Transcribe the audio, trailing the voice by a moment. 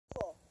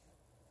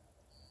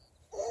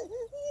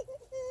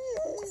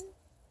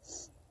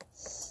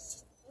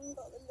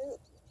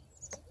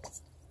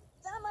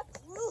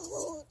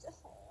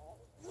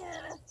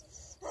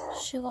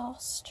she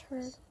lost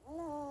her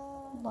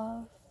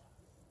love,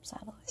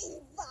 sadly.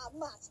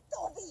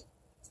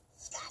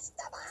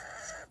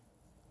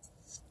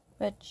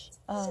 Which,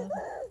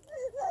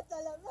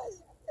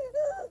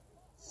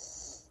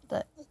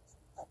 that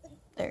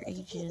their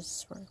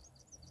ages were,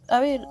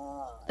 I mean,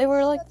 they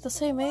were like the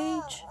same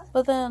age,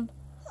 but then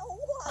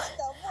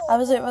I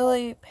wasn't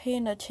really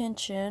paying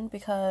attention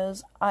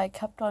because I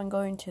kept on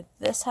going to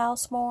this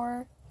house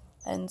more,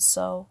 and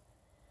so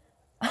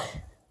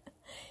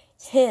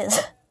he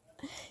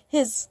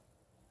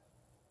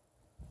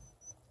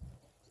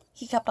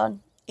kept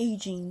on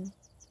aging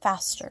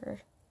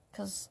faster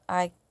because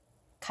I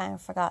kind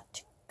of forgot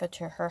to go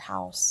to her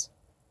house.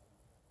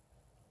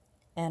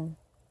 And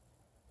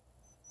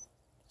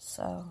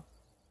so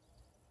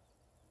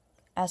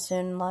as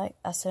soon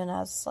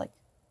as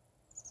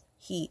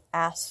he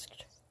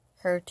asked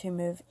her to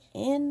move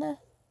into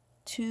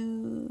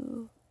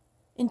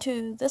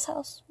this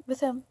house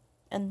with him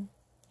and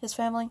his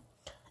family,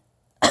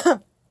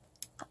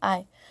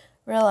 I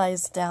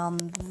realized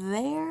down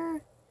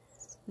there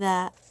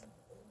that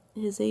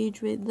his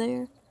age right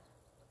there,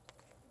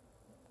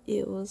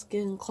 it was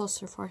getting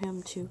closer for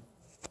him to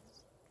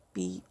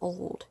be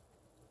old.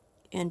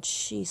 And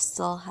she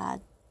still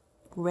had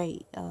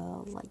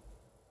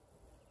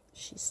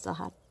she still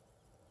had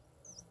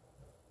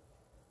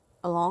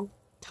a long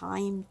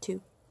time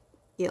to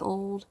get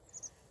old.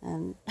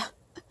 And I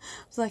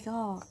was like,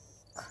 oh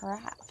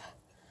crap,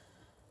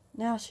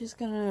 now she's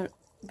gonna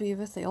be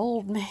with the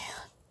old man.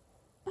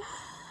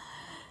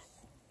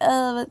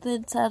 But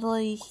then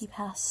sadly he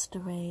passed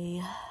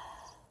away.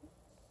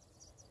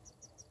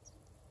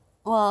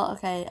 Well,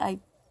 okay, I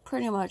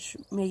pretty much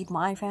made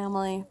my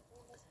family,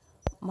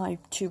 my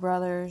 2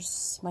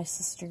 brothers, my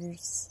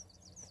sisters,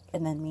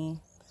 and then me,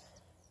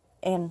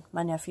 and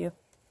my nephew.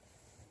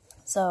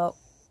 So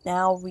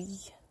now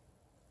we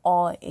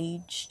all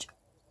aged.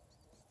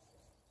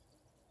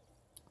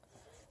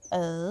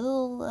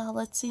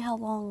 Let's see how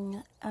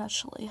long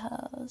Ashley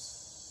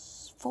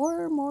has.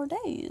 4 more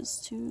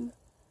days to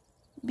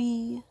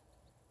be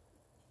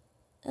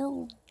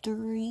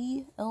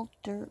okay,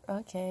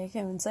 I can't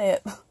even say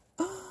it.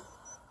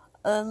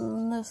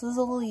 This is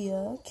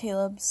Aaliyah,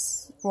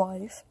 Caleb's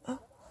wife.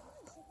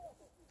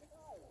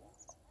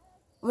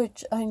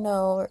 Which I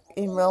know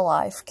in real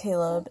life,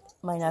 Caleb,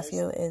 my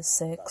nephew, is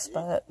 6,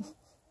 but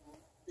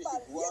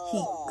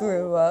he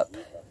grew up.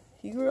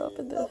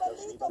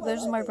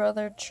 There's my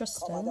brother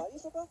Tristan,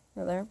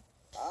 right there.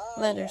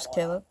 And then there's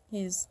Caleb.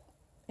 He's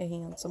a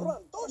handsome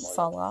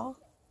fella,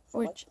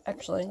 which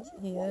actually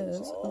he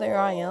is. There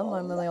I am.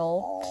 I'm really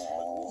old.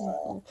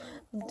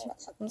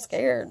 I'm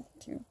scared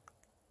to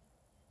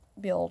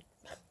be old.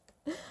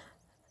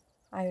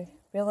 I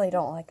really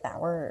don't like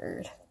that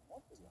word.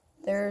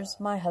 There's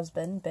my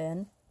husband,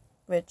 Ben,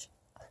 which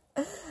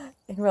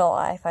in real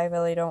life I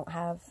really don't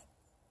have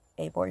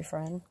a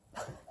boyfriend.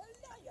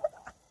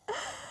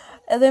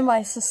 And then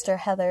my sister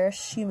Heather,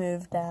 she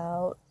moved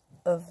out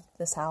of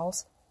this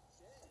house.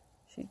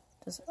 She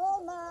doesn't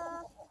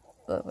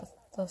live with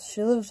us.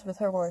 She lives with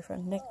her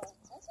boyfriend, Nick.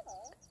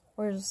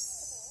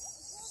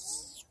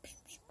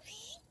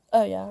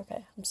 Oh yeah,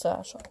 okay. I'm so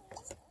Ashley.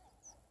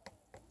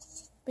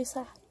 Be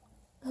sad.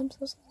 I'm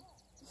so sad.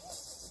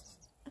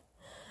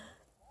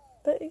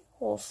 But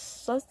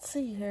equals, let's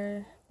see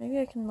here. Maybe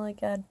I can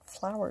add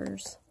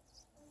flowers.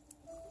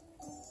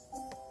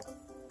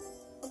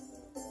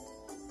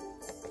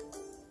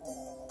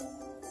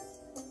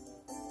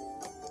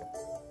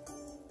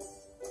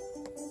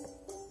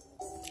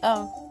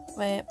 Oh,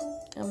 wait.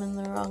 I'm in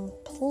the wrong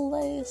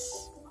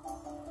place.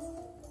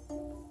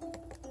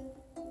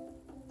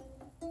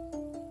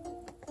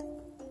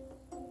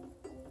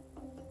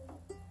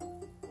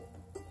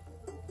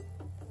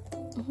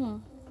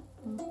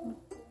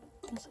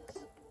 What's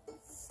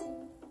this?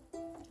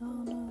 Oh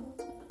no.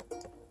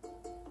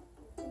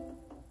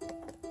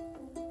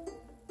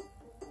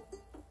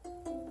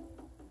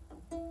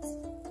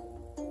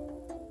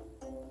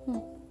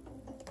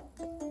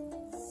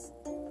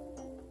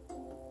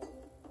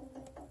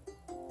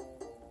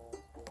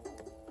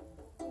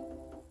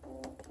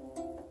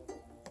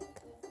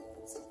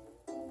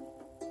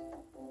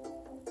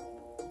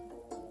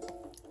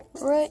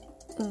 Right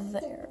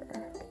there.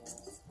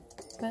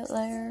 Right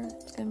there.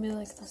 It's gonna be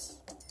like this.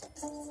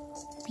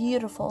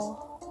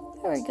 Beautiful.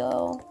 There we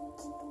go.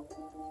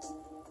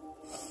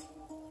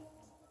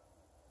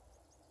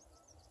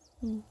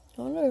 I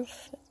wonder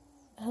if it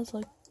has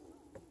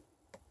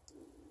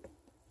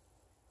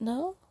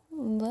no?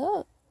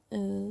 That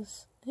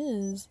is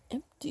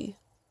empty.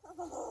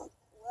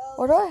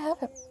 Or do I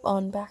have it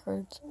on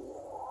backwards?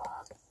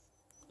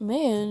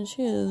 Man,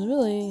 she is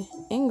really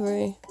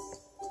angry.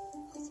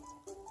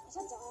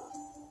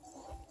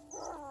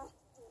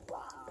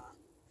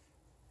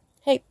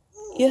 Hey,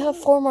 you have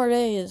 4 more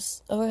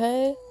days,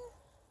 okay?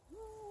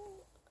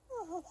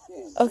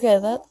 Okay,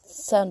 that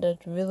sounded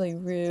really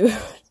rude.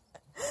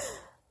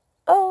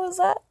 Oh, is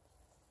that?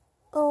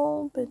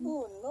 Oh, but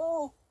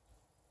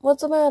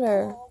what's the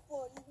matter?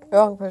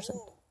 Wrong person.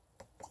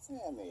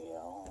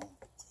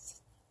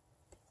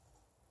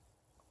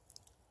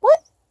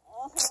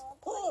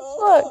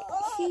 Look,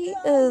 he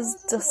is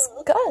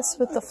disgusted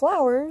with the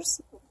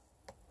flowers.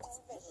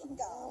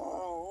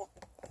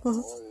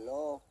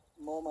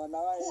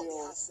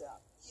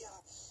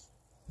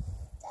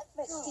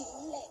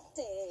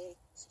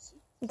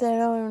 They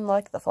don't even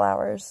like the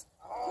flowers.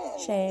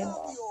 Shame.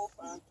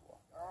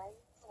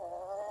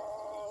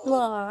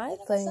 Well, I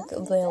think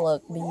they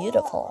look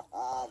beautiful.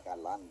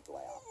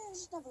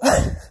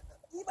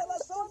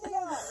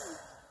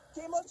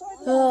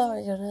 Oh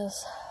my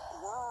goodness.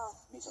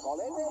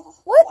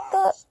 What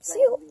the?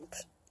 See,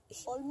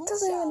 he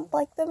doesn't even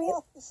like them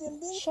yet.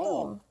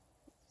 Shame.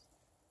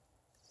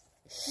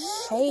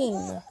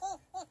 Shame.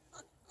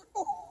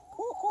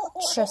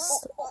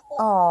 Just,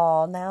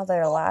 oh, now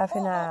they're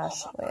laughing at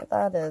Ashley.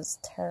 That is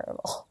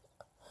terrible.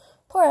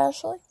 Poor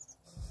Ashley.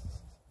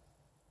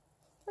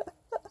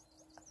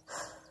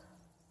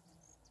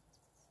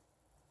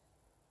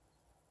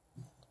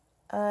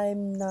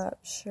 I'm not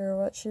sure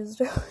what she's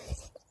doing.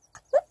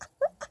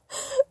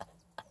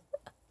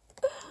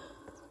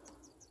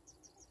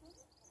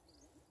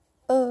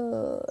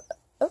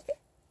 Okay.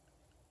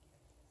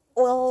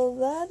 Well,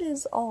 that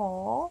is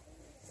all.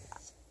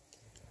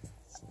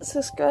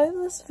 Subscribe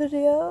to this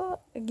video.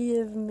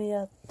 Give me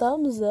a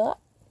thumbs up.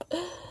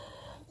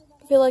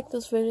 If you like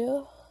this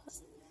video,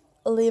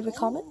 leave a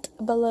comment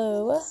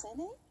below.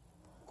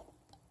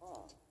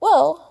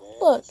 Well,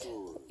 look.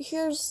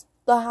 Here's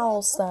the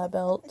house that I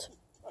built.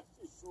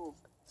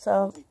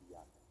 So,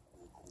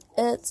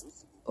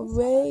 it's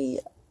way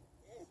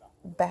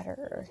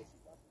better.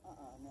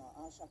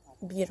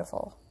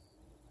 Beautiful.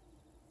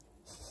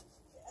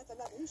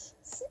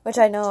 Which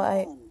I know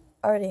I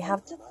already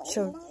have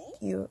showed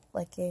you,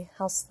 like a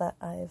house that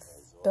I've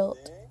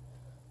built,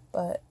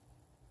 but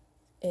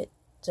it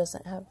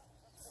doesn't have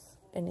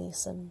any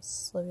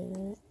Sims living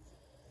in it.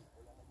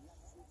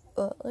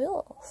 But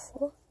yeah,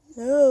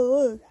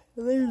 look,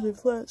 there's a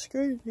flat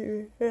screen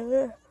here.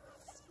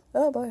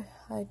 Oh boy,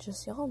 I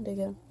just yawned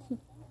again.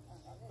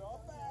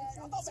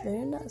 It's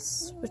very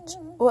nice. Which,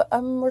 what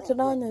I'm working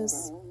on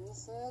is,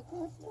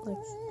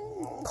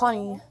 like,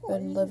 Connie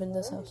would live in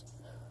this house.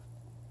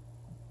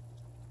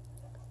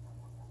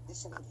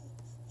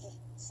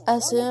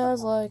 As soon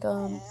as, like,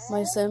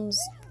 my Sims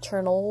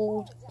turn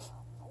old,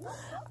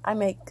 I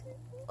make,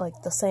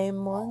 like, the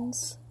same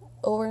ones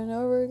over and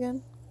over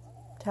again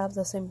to have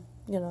the same,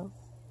 you know,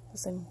 the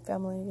same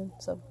family again.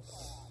 So,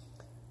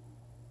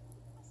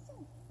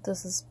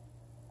 this is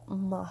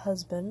my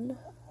husband,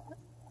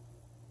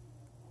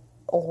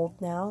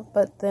 old now,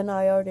 but then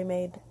I already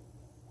made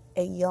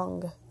a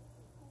young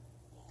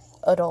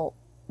adult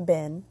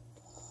Ben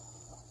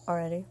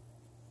already.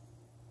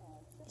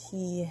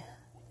 He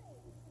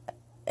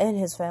and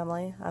his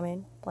family, I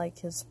mean, like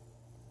his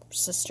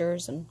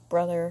sisters and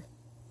brother.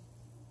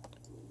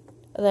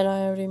 And then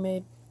I already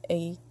made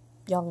a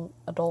young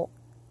adult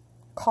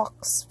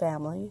Cox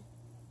family.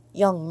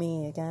 Young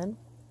me again.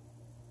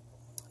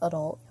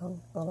 Adult,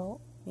 young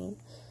adult me.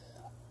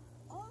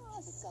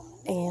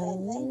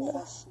 And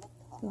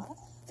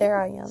there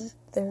I am.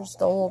 There's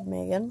the old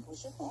Megan.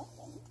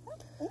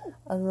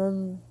 And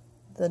then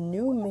the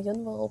new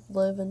Megan will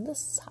live in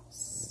this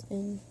house.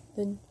 And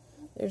then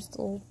there's the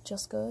old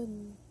Jessica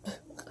and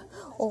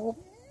old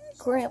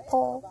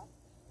Grandpa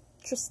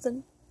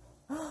Tristan.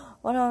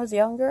 When I was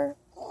younger,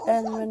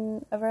 and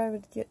whenever I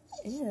would get,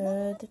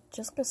 did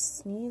Jessica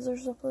sneeze or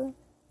something?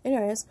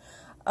 Anyways,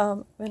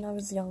 when I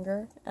was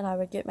younger, and I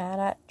would get mad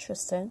at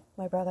Tristan,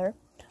 my brother,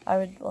 I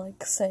would,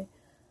 like, say,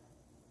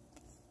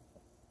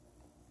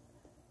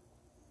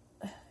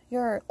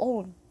 "You're an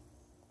old,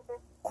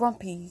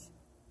 grumpy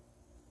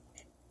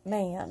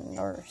man,"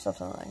 or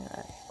something like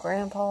that.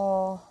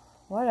 Grandpa,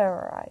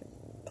 whatever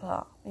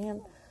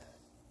man.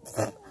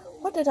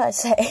 What did I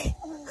say?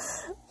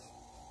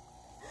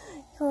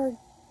 You're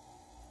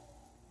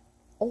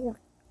old,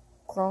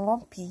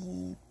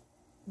 grumpy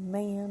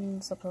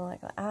man, something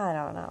like that. I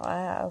don't know.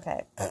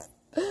 Okay.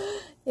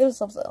 It was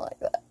something like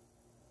that.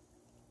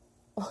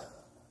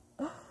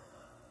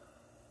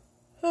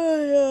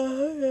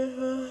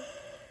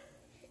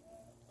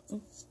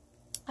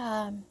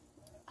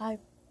 I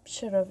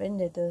should have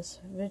ended this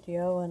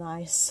video when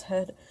I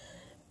said,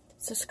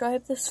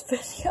 subscribe this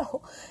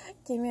video,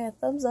 give me a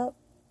thumbs up,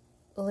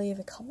 leave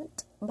a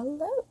comment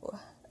below.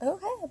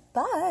 Okay,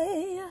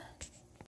 bye!